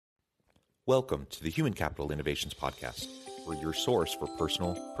Welcome to the Human Capital Innovations Podcast. We're your source for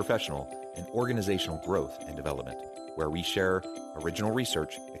personal, professional, and organizational growth and development, where we share original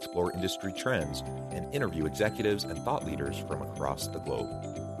research, explore industry trends, and interview executives and thought leaders from across the globe.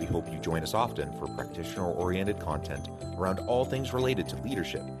 We hope you join us often for practitioner-oriented content around all things related to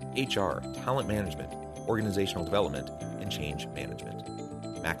leadership, HR, talent management, organizational development, and change management.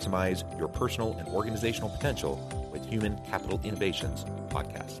 Maximize your personal and organizational potential with Human Capital Innovations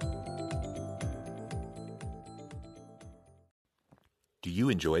Podcast. Do you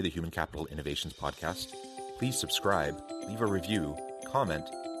enjoy the Human Capital Innovations Podcast? Please subscribe, leave a review, comment,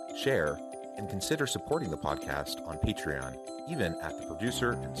 share, and consider supporting the podcast on Patreon, even at the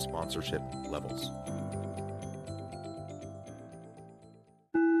producer and sponsorship levels.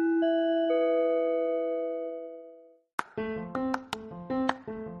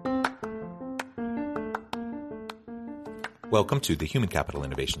 Welcome to the Human Capital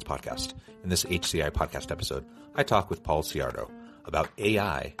Innovations Podcast. In this HCI podcast episode, I talk with Paul Szyarto about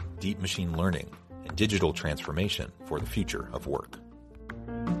AI, deep machine learning, and digital transformation for the future of work.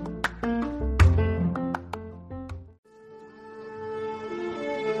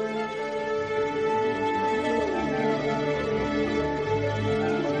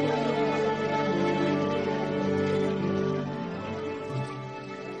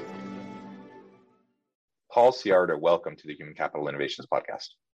 Paul Szyarto, welcome to the Human Capital Innovations Podcast.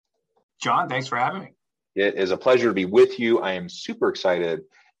 John, thanks for having me. It is a pleasure to be with you. I am super excited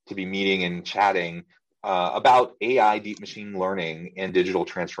to be meeting and chatting about AI, deep machine learning, and digital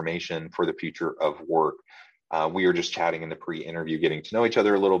transformation for the future of work. We were just chatting in the pre-interview, getting to know each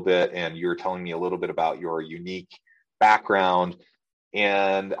other a little bit, and you're telling me a little bit about your unique background.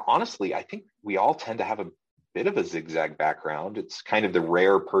 And honestly, I think we all tend to have a bit of a zigzag background. It's kind of the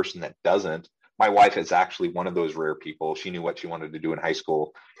rare person that doesn't. My wife is actually one of those rare people. She knew what she wanted to do in high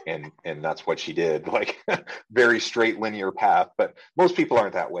school, and that's what she did, like very straight linear path. But most people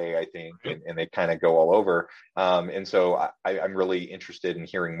aren't that way, I think, and they kind of go all over. And so I'm really interested in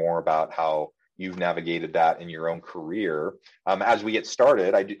hearing more about how you've navigated that in your own career. As we get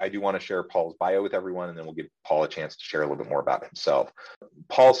started, I do want to share Paul's bio with everyone, and then we'll give Paul a chance to share a little bit more about himself.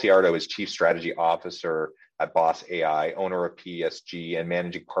 Paul Szyarto is Chief Strategy Officer at Boss AI, owner of PSG, and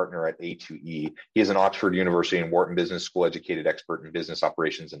managing partner at A2E. He is an Oxford University and Wharton Business School educated expert in business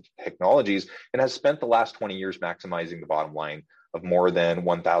operations and technologies, and has spent the last 20 years maximizing the bottom line of more than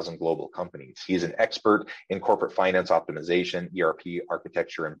 1,000 global companies. He is an expert in corporate finance optimization, ERP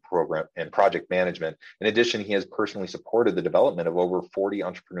architecture, and program and project management. In addition, he has personally supported the development of over 40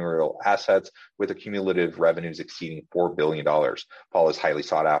 entrepreneurial assets with accumulative revenues exceeding $4 billion. Paul is highly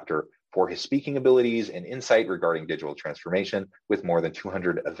sought after for his speaking abilities and insight regarding digital transformation, with more than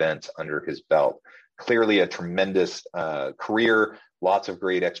 200 events under his belt. Clearly a tremendous career, lots of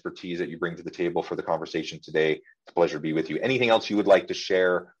great expertise that you bring to the table for the conversation today. It's a pleasure to be with you. Anything else you would like to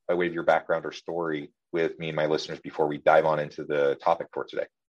share by way of your background or story with me and my listeners before we dive on into the topic for today?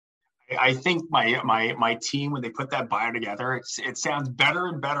 I think my team, when they put that bio together, it sounds better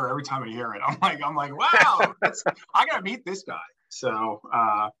and better every time I hear it. I'm like, wow, I gotta meet this guy. So,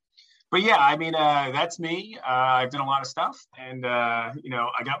 but yeah, I mean, that's me. I've done a lot of stuff, and I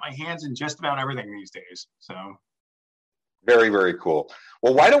got my hands in just about everything these days. So, very, very cool.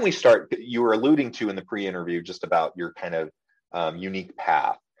 Well, why don't we start? You were alluding to in the pre-interview just about your kind of unique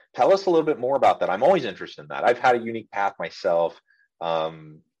path. Tell us a little bit more about that. I'm always interested in that. I've had a unique path myself.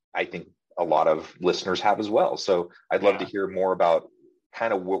 I think a lot of listeners have as well. So I'd love to hear more about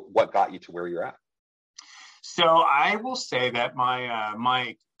kind of what got you to where you're at. So I will say that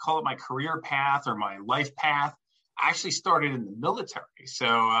my call it my career path or my life path actually started in the military.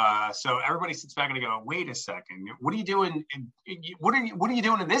 So everybody sits back and they go, wait a second, what are you doing? What are you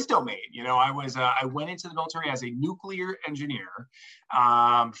doing in this domain? I went into the military as a nuclear engineer,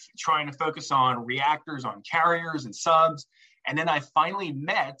 trying to focus on reactors, on carriers and subs. And then I finally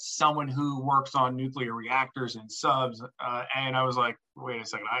met someone who works on nuclear reactors and subs, and I was like, "Wait a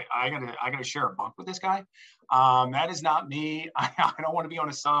second, I gotta share a bunk with this guy. That is not me. I don't want to be on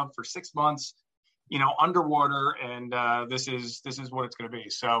a sub for 6 months, underwater, and this is what it's going to be."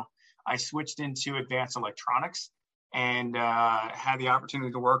 So I switched into advanced electronics and had the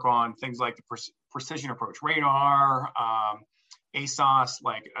opportunity to work on things like the precision approach radar. ASOS,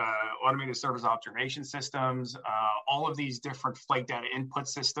 like automated surface observation systems, all of these different flight data input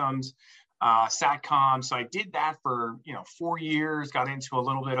systems, SATCOM. So I did that for 4 years, got into a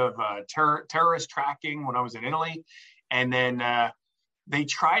little bit of terrorist tracking when I was in Italy. And then they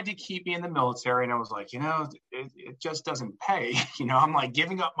tried to keep me in the military. And I was like, it just doesn't pay. I'm like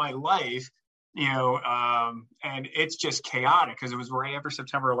giving up my life and it's just chaotic because it was right after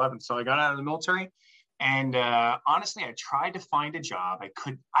September 11th. So I got out of the military, and honestly, I tried to find a job.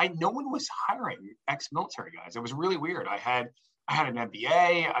 No one was hiring ex-military guys. It was really weird. I had an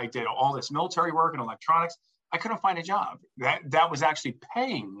MBA. I did all this military work in electronics. I couldn't find a job that was actually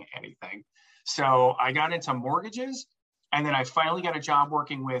paying anything. So I got into mortgages, and then I finally got a job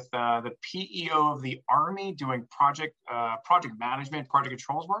working with the PEO of the Army doing project management, project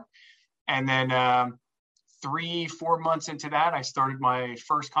controls work. And then 3-4 months into that, I started my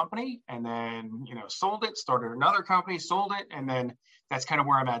first company, and then sold it, started another company, sold it, and then that's kind of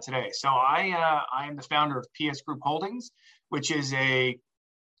where I'm at today. So I am the founder of PS Group Holdings, which is a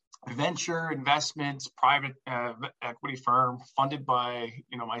venture investments private equity firm funded by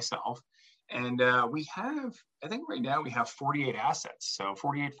myself. And we have, I think right now we have 48 assets. So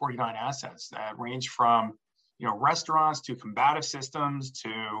 49 assets that range from, restaurants to combative systems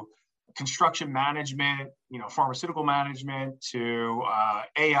to construction management, pharmaceutical management to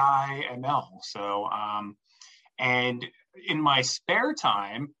AI, ML. So, and in my spare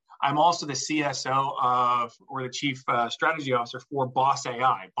time, I'm also the CSO or the Chief Strategy Officer for Boss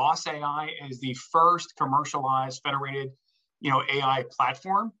AI. Boss AI is the first commercialized federated, AI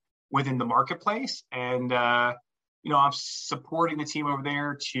platform within the marketplace. And, I'm supporting the team over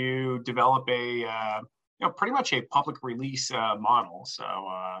there to develop pretty much a public release model.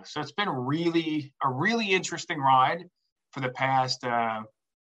 So it's been a really interesting ride for the past,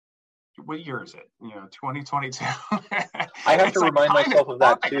 what year is it? 2022. I have to remind myself of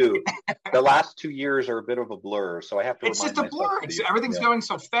that too. The last 2 years are a bit of a blur, so I have to it's remind just a blur. Everything's going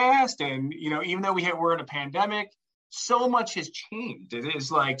so fast, and even though we're in a pandemic, so much has changed. It is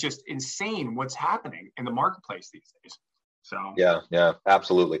like just insane what's happening in the marketplace these days. So yeah,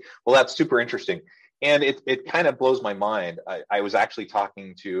 absolutely. Well, that's super interesting, and it kind of blows my mind. I was actually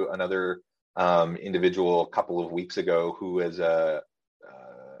talking to another individual a couple of weeks ago who is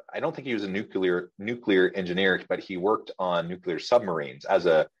I don't think he was a nuclear engineer, but he worked on nuclear submarines as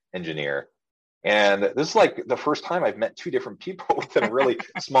a engineer. And this is like the first time I've met two different people within a really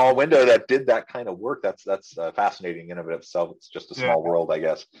small window that did that kind of work. That's fascinating in and of itself. It's just a small world, I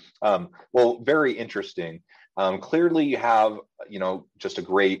guess. Well, very interesting. Clearly, you have just a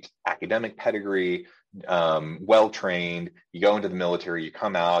great academic pedigree, well trained. You go into the military, you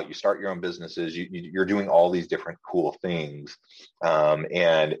come out, you start your own businesses. You're doing all these different cool things.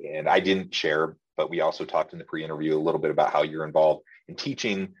 And I didn't share, but we also talked in the pre-interview a little bit about how you're involved in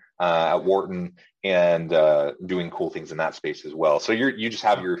teaching at Wharton and doing cool things in that space as well. So you just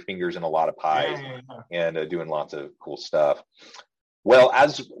have your fingers in a lot of pies and doing lots of cool stuff. Well,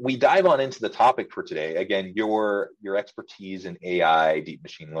 as we dive on into the topic for today, again, your expertise in AI, deep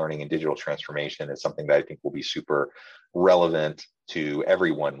machine learning, and digital transformation is something that I think will be super relevant to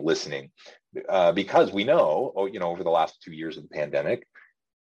everyone listening, because we know, over the last 2 years of the pandemic,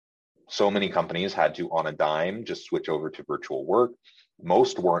 so many companies had to, on a dime, just switch over to virtual work.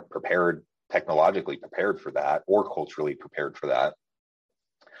 Most weren't technologically prepared for that, or culturally prepared for that.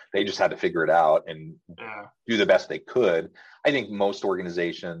 They just had to figure it out and do the best they could. I think most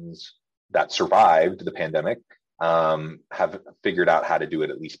organizations that survived the pandemic have figured out how to do it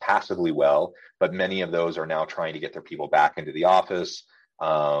at least passively well, but many of those are now trying to get their people back into the office,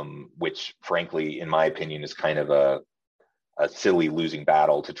 which frankly, in my opinion, is kind of a silly losing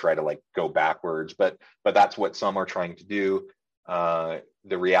battle to try to go backwards, but that's what some are trying to do.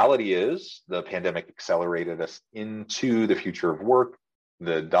 The reality is the pandemic accelerated us into the future of work,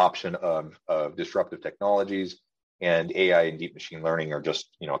 the adoption of disruptive technologies, and AI and deep machine learning are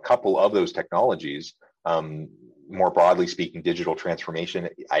just a couple of those technologies. More broadly speaking, digital transformation,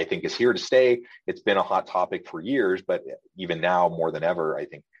 I think, is here to stay. It's been a hot topic for years, but even now more than ever, I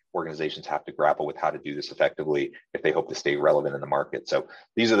think organizations have to grapple with how to do this effectively if they hope to stay relevant in the market. So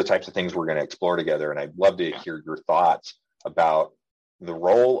these are the types of things we're going to explore together, and I'd love to hear your thoughts about the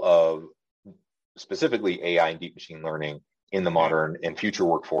role of specifically AI and deep machine learning in the modern and future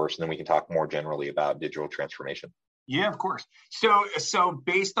workforce, and then we can talk more generally about digital transformation. Yeah, of course. So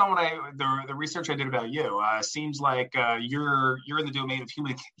based on the research I did about you, seems like you're in the domain of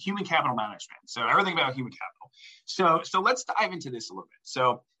human capital management. So everything about human capital. So let's dive into this a little bit.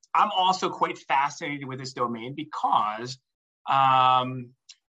 So I'm also quite fascinated with this domain because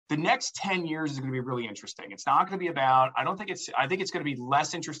the next 10 years is going to be really interesting. It's not going to be about, I think it's going to be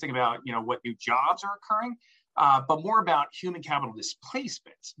less interesting about, what new jobs are occurring, but more about human capital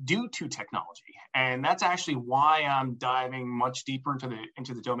displacements due to technology. And that's actually why I'm diving much deeper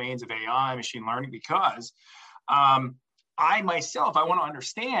into the domains of AI, machine learning, because I I myself, I want to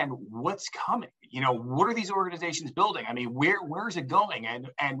understand what's coming. What are these organizations building? I mean, where is it going?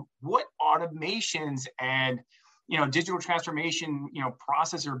 And what automations and, digital transformation,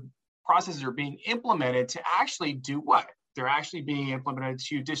 processes are being implemented to actually do what? They're actually being implemented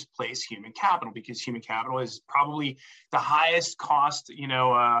to displace human capital, because human capital is probably the highest cost,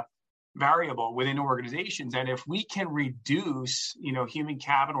 variable within organizations. And if we can reduce, human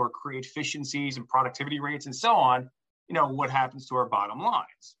capital or create efficiencies and productivity rates and so on, what happens to our bottom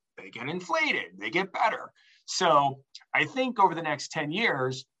lines? They get inflated, they get better. So I think over the next 10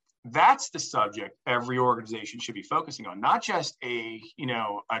 years, that's the subject every organization should be focusing on, not just a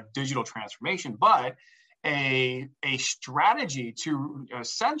digital transformation, but a strategy to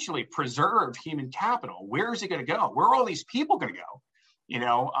essentially preserve human capital. Where is it going to go? Where are all these people going to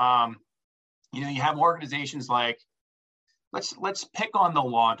go? You have organizations like, let's pick on the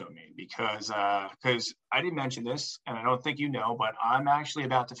law domain, because I didn't mention this, and I don't think but I'm actually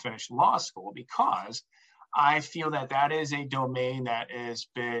about to finish law school, because I feel that is a domain that has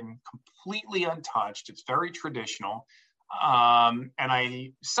been completely untouched. It's very traditional. And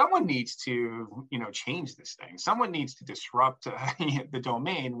someone needs to, change this thing. Someone needs to disrupt the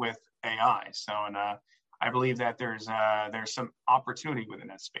domain with AI. So, and I believe that there's some opportunity within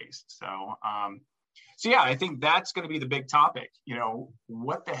that space. So yeah, I think that's going to be the big topic.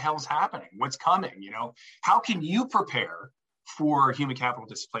 What the hell's happening? What's coming? How can you prepare for human capital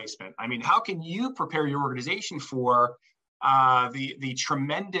displacement? I mean, how can you prepare your organization for the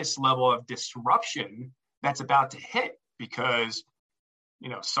tremendous level of disruption that's about to hit? Because,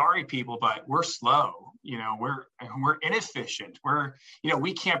 sorry people, but we're slow. We're inefficient.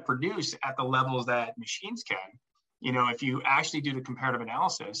 We can't produce at the levels that machines can. If you actually do the comparative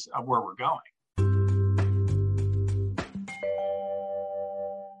analysis of where we're going.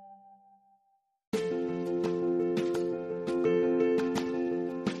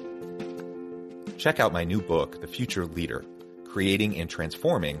 Check out my new book, The Future Leader, Creating and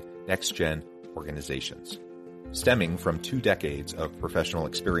Transforming Next-Gen Organizations. Stemming from 2 decades of professional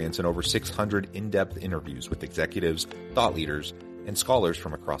experience and over 600 in-depth interviews with executives, thought leaders, and scholars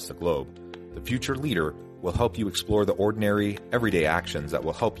from across the globe, The Future Leader will help you explore the ordinary, everyday actions that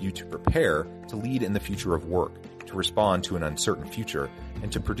will help you to prepare to lead in the future of work, to respond to an uncertain future,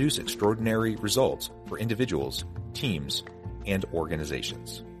 and to produce extraordinary results for individuals, teams, and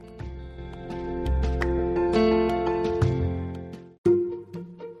organizations.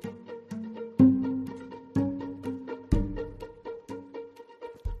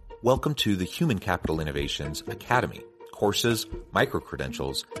 Welcome to the Human Capital Innovations Academy. Courses,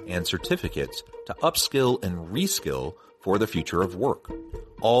 micro-credentials, and certificates to upskill and reskill for the future of work.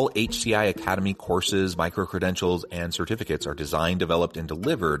 All HCI Academy courses, micro-credentials, and certificates are designed, developed, and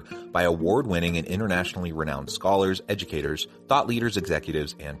delivered by award-winning and internationally renowned scholars, educators, thought leaders,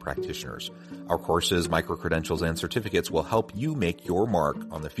 executives, and practitioners. Our courses, micro-credentials, and certificates will help you make your mark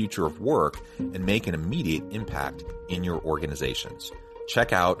on the future of work and make an immediate impact in your organizations.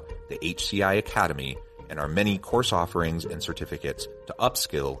 Check out the HCI Academy and our many course offerings and certificates to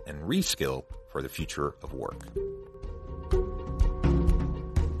upskill and reskill for the future of work.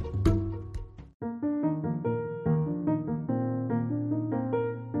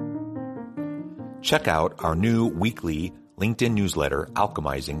 Check out our new weekly LinkedIn newsletter,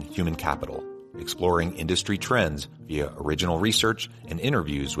 Alchemizing Human Capital, exploring industry trends via original research and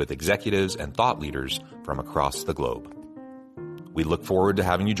interviews with executives and thought leaders from across the globe. We look forward to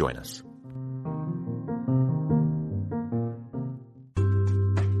having you join us.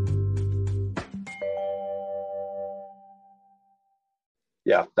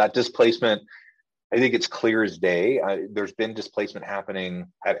 Yeah, that displacement, I think it's clear as day. There's been displacement happening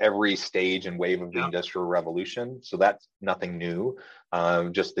at every stage and wave of the Industrial Revolution. So that's nothing new.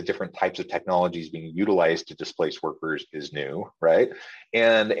 Just the different types of technologies being utilized to displace workers is new, right?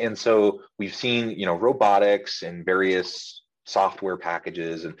 And so we've seen, robotics and various software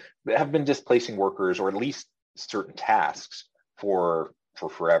packages and have been displacing workers, or at least certain tasks for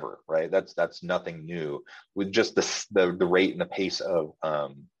forever, right? That's nothing new. With just the rate and the pace of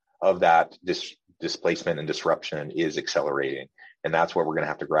that displacement and disruption is accelerating, and that's what we're going to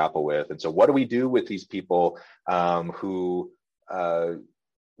have to grapple with. And so, what do we do with these people who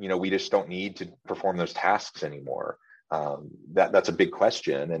we just don't need to perform those tasks anymore? That's a big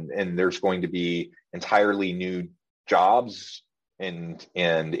question, and there's going to be entirely new jobs and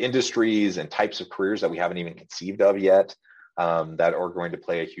industries and types of careers that we haven't even conceived of yet, that are going to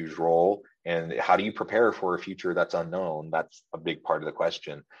play a huge role. And how do you prepare for a future that's unknown? That's a big part of the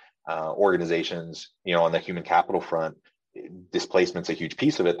question. Organizations, on the human capital front, displacement's a huge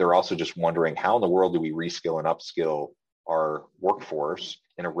piece of it. They're also just wondering, how in the world do we reskill and upskill our workforce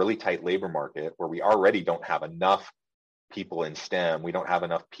in a really tight labor market where we already don't have enough people in STEM, we don't have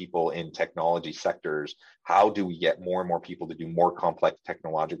enough people in technology sectors. How do we get more and more people to do more complex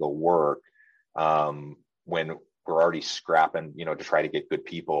technological work when we're already scrapping, to try to get good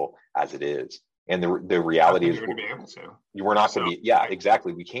people as it is? And the reality is we're not going to be,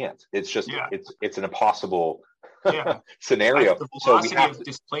 exactly. We can't. It's just, it's an impossible scenario. The velocity of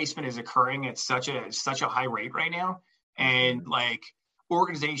displacement is occurring at such a high rate right now. And like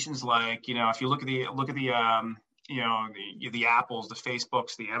organizations like, if you look at the the Apples, the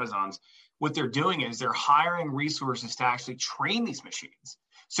Facebooks, the Amazons, what they're doing is they're hiring resources to actually train these machines.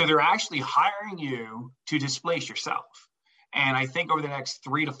 So they're actually hiring you to displace yourself. And I think over the next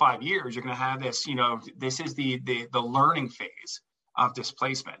 3 to 5 years, you're going to have this, this is the learning phase of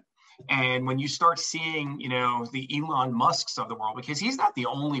displacement. And when you start seeing, the Elon Musks of the world, because he's not the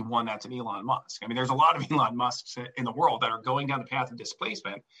only one that's an Elon Musk. I mean, there's a lot of Elon Musks in the world that are going down the path of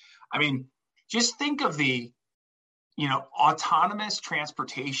displacement. I mean, just think of the, autonomous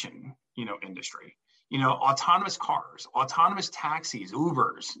transportation, industry. Autonomous cars, autonomous taxis,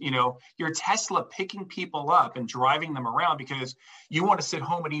 Ubers, your Tesla picking people up and driving them around because you want to sit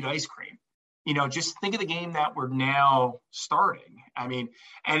home and eat ice cream. Just think of the game that we're now starting. I mean,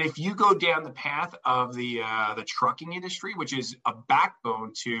 and if you go down the path of the trucking industry, which is a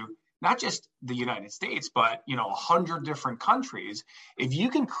backbone to not just the United States, but 100 different countries, if you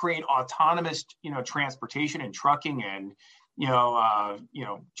can create autonomous, transportation and trucking and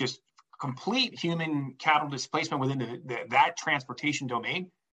just complete human capital displacement within that transportation domain,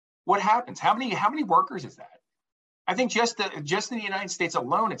 what happens? How many workers is that? I think just in the United States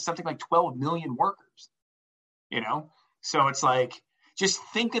alone, it's something like 12 million workers. So it's like, just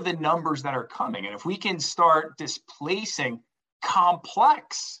think of the numbers that are coming, and if we can start displacing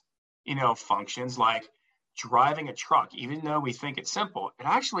complex, functions like driving a truck, even though we think it's simple, it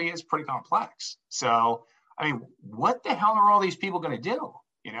actually is pretty complex. So, I mean, what the hell are all these people going to do?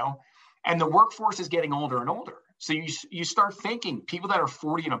 And the workforce is getting older and older. So you start thinking people that are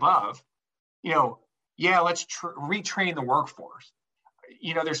 40 and above, let's retrain the workforce.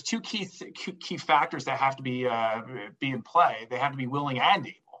 There's two key factors that have to be in play. They have to be willing and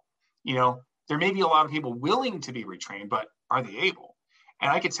able. There may be a lot of people willing to be retrained, but are they able? And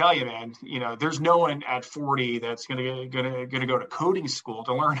I can tell you, man, there's no one at 40 that's gonna go to coding school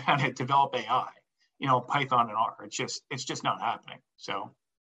to learn how to develop AI, Python and R. It's just not happening. So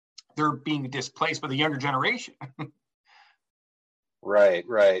they're being displaced by the younger generation.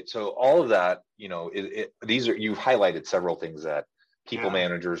 Right. So all of that, you've highlighted several things that people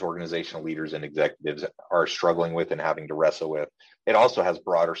managers, organizational leaders, and executives are struggling with and having to wrestle with. It also has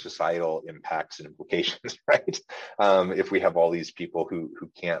broader societal impacts and implications, right? If we have all these people who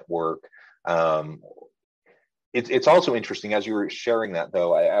can't work. It's also interesting, as you were sharing that,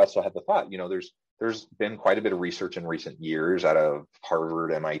 though, I also had the thought, there's been quite a bit of research in recent years out of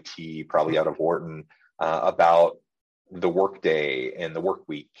Harvard, MIT, probably out of Wharton, about the workday and the work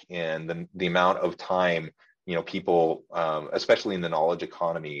week and the amount of time, people, especially in the knowledge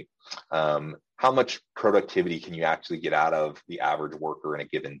economy, how much productivity can you actually get out of the average worker in a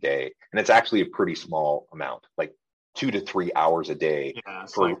given day? And it's actually a pretty small amount, like 2 to 3 hours a day. Yeah,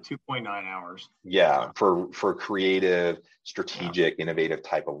 it's like 2.9 hours. Yeah, for creative, strategic, innovative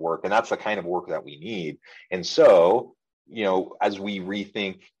type of work. And that's the kind of work that we need. And so, as we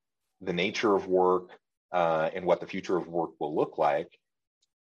rethink the nature of work and what the future of work will look like,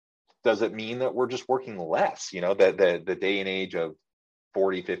 does it mean that we're just working less? The day and age of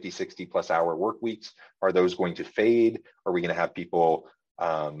 40, 50, 60 plus hour work weeks, are those going to fade? Are we going to have people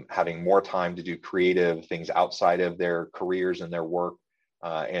having more time to do creative things outside of their careers and their work,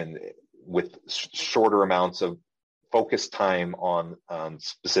 and with shorter amounts of focused time on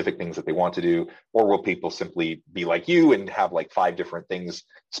specific things that they want to do? Or will people simply be like you and have like 5 different things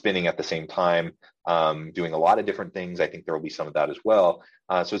spinning at the same time, doing a lot of different things? I think there will be some of that as well.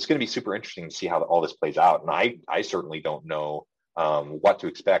 So it's going to be super interesting to see how all this plays out. And I certainly don't know what to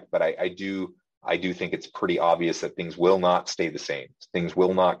expect, but I do think it's pretty obvious that things will not stay the same. Things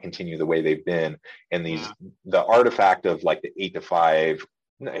will not continue the way they've been. And the artifact of like the 8 to 5,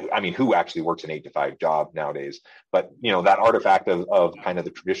 I mean, who actually works an 8 to 5 job nowadays? But that artifact of kind of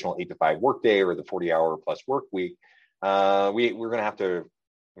the traditional 8 to 5 workday or the 40-hour plus work week, we're going to have to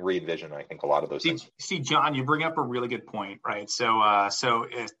re-envision, I think, a lot of those things. See, John, you bring up a really good point, right? So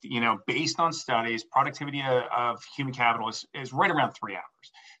based on studies, productivity of human capital is right around 3 hours.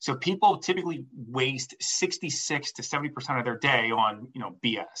 So people typically waste 66 to 70% of their day on,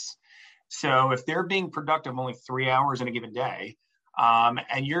 BS. So if they're being productive only 3 hours in a given day,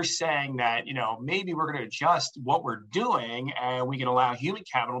 And you're saying that, maybe we're going to adjust what we're doing and we can allow human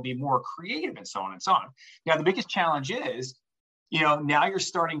capital to be more creative and so on and so on. Now, the biggest challenge is, now you're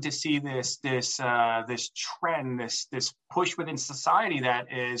starting to see this trend, this push within society that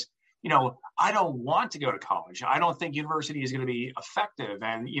is, I don't want to go to college. I don't think university is going to be effective.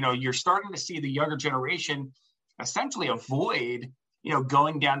 And, you're starting to see the younger generation essentially avoid,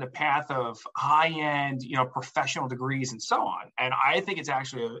 going down the path of high-end, professional degrees and so on. And I think it's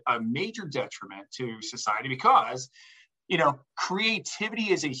actually a major detriment to society because,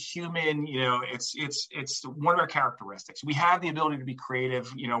 creativity is a human, it's one of our characteristics. We have the ability to be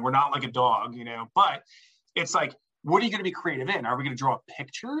creative. We're not like a dog, but it's like, what are you going to be creative in? Are we going to draw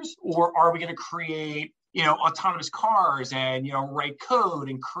pictures, or are we going to create, autonomous cars and, write code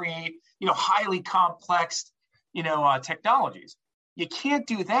and create, highly complex, technologies? You can't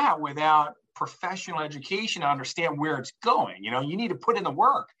do that without professional education to understand where it's going. You need to put in the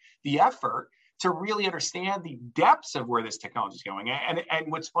work, the effort to really understand the depths of where this technology is going.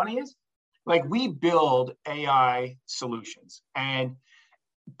 And what's funny is, like, we build AI solutions and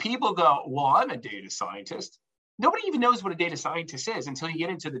people go, well, I'm a data scientist. Nobody even knows what a data scientist is until you get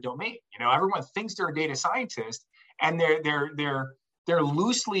into the domain. Everyone thinks they're a data scientist, and they're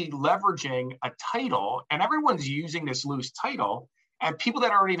loosely leveraging a title, and everyone's using this loose title. And people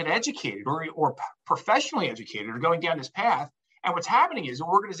that aren't even educated or professionally educated are going down this path. And what's happening is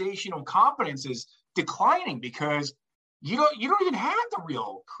organizational competence is declining because you don't even have the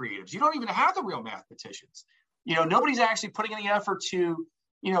real creatives. You don't even have the real mathematicians. Nobody's actually putting any effort to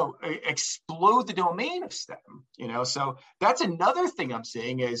explode the domain of STEM, so that's another thing I'm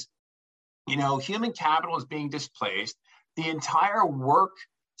seeing is, human capital is being displaced. The entire work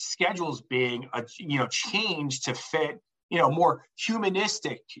schedule is being, changed to fit, more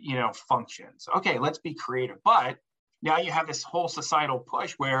humanistic, functions. Okay, let's be creative. But now you have this whole societal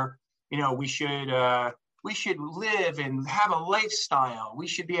push where, we should live and have a lifestyle. We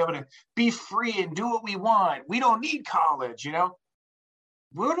should be able to be free and do what we want. We don't need college,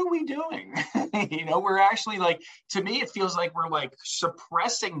 What are we doing? We're actually, like, to me, it feels like we're like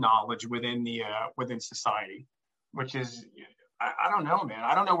suppressing knowledge within within society, which is, I don't know, man.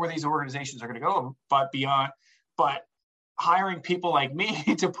 I don't know where these organizations are going to go, but hiring people like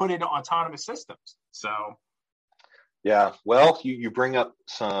me to put in autonomous systems. So, yeah, well, you bring up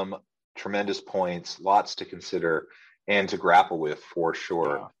some tremendous points, lots to consider and to grapple with for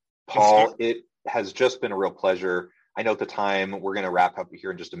sure. Yeah. Paul, it has just been a real pleasure. I know at the time we're going to wrap up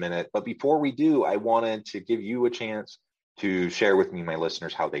here in just a minute, but before we do, I wanted to give you a chance to share with me, my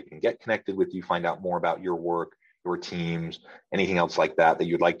listeners, how they can get connected with you, find out more about your work, your teams, anything else like that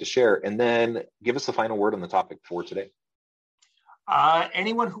you'd like to share, and then give us the final word on the topic for today.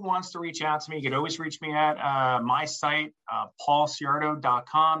 Anyone who wants to reach out to me, you can always reach me at my site,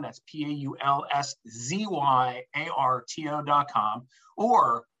 paulszyarto.com. That's PaulSzyarto.com,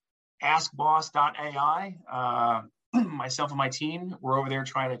 or askboss.ai. Myself and my team, we're over there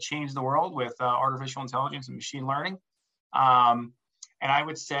trying to change the world with artificial intelligence and machine learning. And I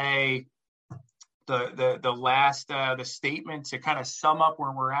would say the last statement to kind of sum up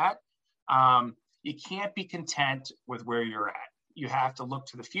where we're at, you can't be content with where you're at. You have to look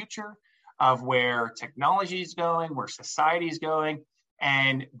to the future of where technology is going, where society is going,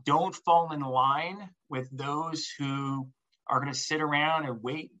 and don't fall in line with those who are going to sit around and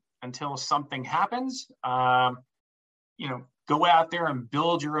wait until something happens. Go out there and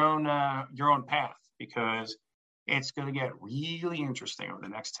build your own path, because it's going to get really interesting over the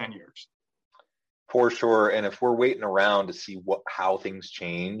next 10 years. For sure. And if we're waiting around to see how things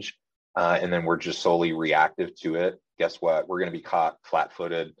change, and then we're just solely reactive to it, guess what? We're going to be caught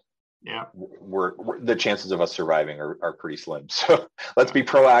flat-footed. Yeah. We're the chances of us surviving are pretty slim. So let's be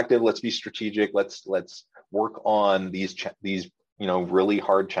proactive. Let's be strategic. Let's work on these really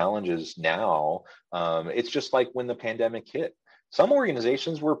hard challenges now. It's just like when the pandemic hit. Some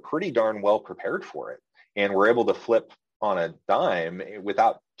organizations were pretty darn well prepared for it and were able to flip on a dime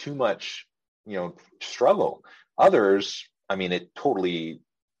without too much, struggle. Others, it totally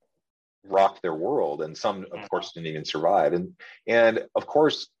rocked their world, and some, of course, didn't even survive. And of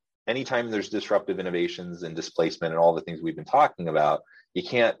course, anytime there's disruptive innovations and displacement and all the things we've been talking about, you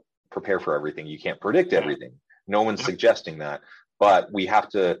can't prepare for everything. You can't predict everything. No one's suggesting that, but we have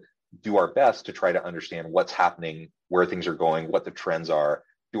to do our best to try to understand what's happening, where things are going, what the trends are,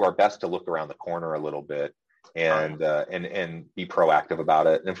 do our best to look around the corner a little bit and be proactive about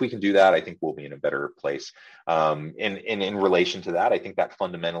it. And if we can do that, I think we'll be in a better place. And in relation to that, I think that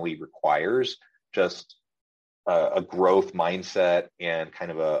fundamentally requires just a growth mindset and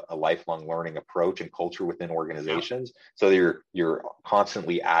kind of a lifelong learning approach and culture within organizations. So you're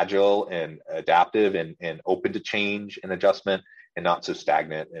constantly agile and adaptive and open to change and adjustment, and not so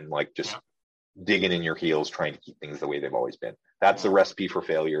stagnant and like just digging in your heels trying to keep things the way they've always been. That's the recipe for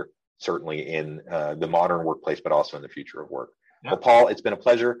failure, certainly in the modern workplace, but also in the future of work. Well, Paul, it's been a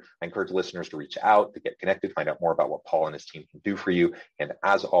pleasure. I encourage listeners to reach out, to get connected, find out more about what Paul and his team can do for you. And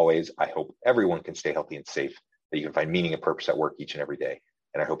as always, I hope everyone can stay healthy and safe, that you can find meaning and purpose at work each and every day.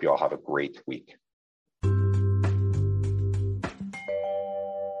 And I hope you all have a great week.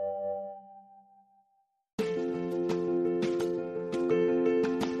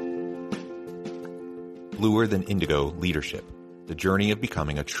 Bluer Than Indigo Leadership, the journey of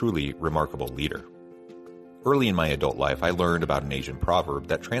becoming a truly remarkable leader. Early in my adult life, I learned about an Asian proverb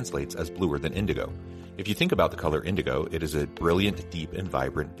that translates as bluer than indigo. If you think about the color indigo, it is a brilliant, deep, and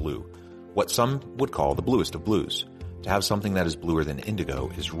vibrant blue, what some would call the bluest of blues. To have something that is bluer than indigo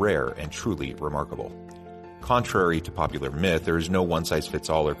is rare and truly remarkable. Contrary to popular myth, there is no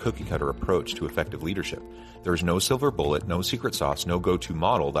one-size-fits-all or cookie-cutter approach to effective leadership. There is no silver bullet, no secret sauce, no go-to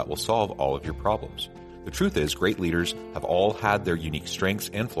model that will solve all of your problems. The truth is, great leaders have all had their unique strengths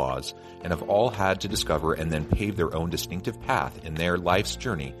and flaws, and have all had to discover and then pave their own distinctive path in their life's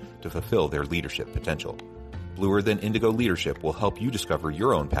journey to fulfill their leadership potential. Bluer Than Indigo Leadership will help you discover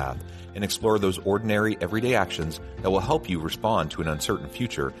your own path and explore those ordinary, everyday actions that will help you respond to an uncertain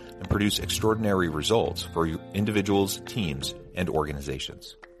future and produce extraordinary results for individuals, teams, and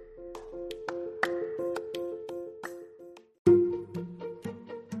organizations.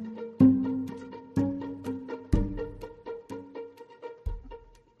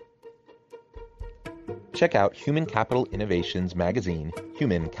 Check out Human Capital Innovations magazine,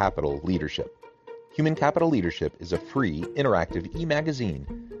 Human Capital Leadership. Human Capital Leadership is a free, interactive e-magazine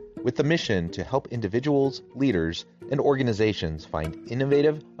with the mission to help individuals, leaders, and organizations find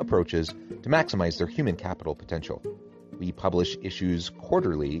innovative approaches to maximize their human capital potential. We publish issues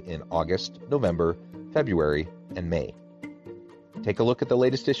quarterly in August, November, February, and May. Take a look at the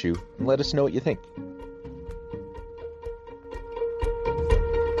latest issue and let us know what you think.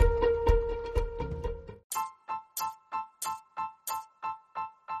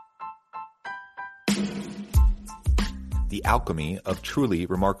 The alchemy of truly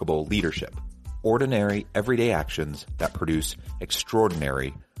remarkable leadership. Ordinary, everyday actions that produce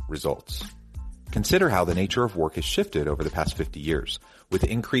extraordinary results. Consider how the nature of work has shifted over the past 50 years. With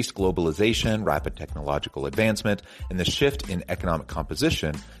increased globalization, rapid technological advancement, and the shift in economic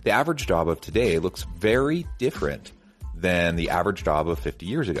composition, the average job of today looks very different than the average job of 50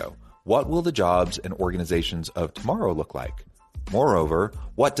 years ago. What will the jobs and organizations of tomorrow look like? Moreover,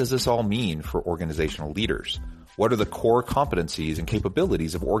 what does this all mean for organizational leaders? What are the core competencies and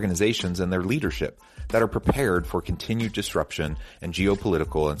capabilities of organizations and their leadership that are prepared for continued disruption and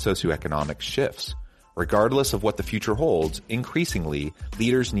geopolitical and socioeconomic shifts? Regardless of what the future holds, increasingly,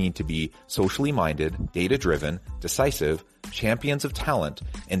 leaders need to be socially minded, data-driven, decisive, champions of talent,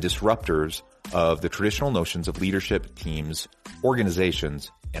 and disruptors of the traditional notions of leadership, teams, organizations,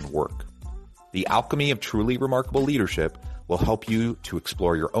 and work. The alchemy of truly remarkable leadership will help you to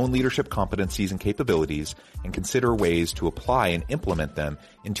explore your own leadership competencies and capabilities and consider ways to apply and implement them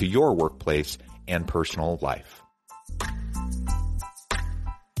into your workplace and personal life.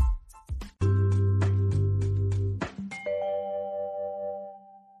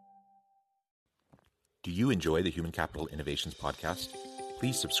 Do you enjoy the Human Capital Innovations podcast?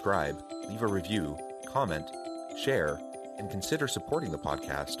 Please subscribe, leave a review, comment, share, and consider supporting the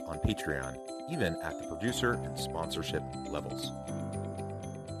podcast on Patreon, even at the producer and sponsorship levels.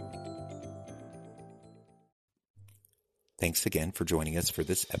 Thanks again for joining us for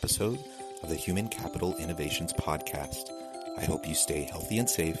this episode of the Human Capital Innovations podcast. I hope you stay healthy and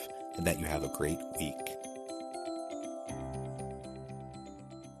safe and that you have a great week.